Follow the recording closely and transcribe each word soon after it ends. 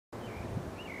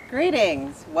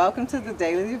Greetings. Welcome to the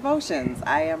Daily Devotions.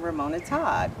 I am Ramona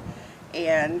Todd,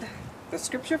 and the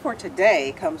scripture for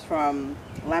today comes from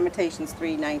Lamentations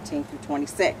 3:19 through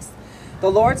 26. The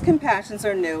Lord's compassions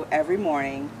are new every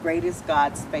morning. Great is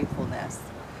God's faithfulness.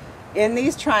 In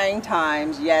these trying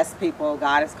times, yes, people,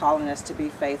 God is calling us to be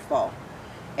faithful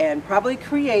and probably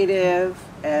creative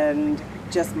and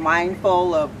just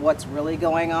mindful of what's really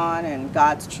going on and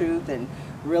God's truth and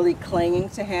really clinging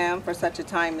to Him for such a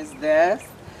time as this.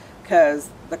 Because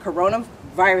the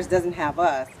coronavirus doesn't have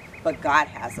us, but God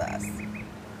has us.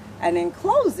 And in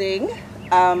closing,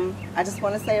 I just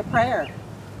want to say a prayer.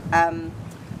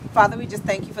 Father, we just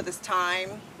thank you for this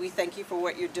time. We thank you for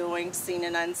what you're doing, seen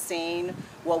and unseen,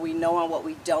 what we know and what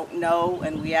we don't know.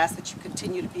 And we ask that you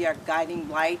continue to be our guiding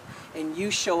light and you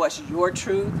show us your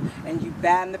truth and you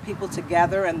band the people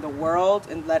together and the world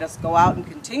and let us go out and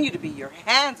continue to be your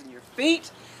hands and your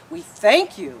feet. We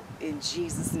thank you in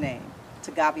Jesus' name. To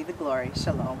God be the glory.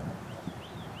 Shalom.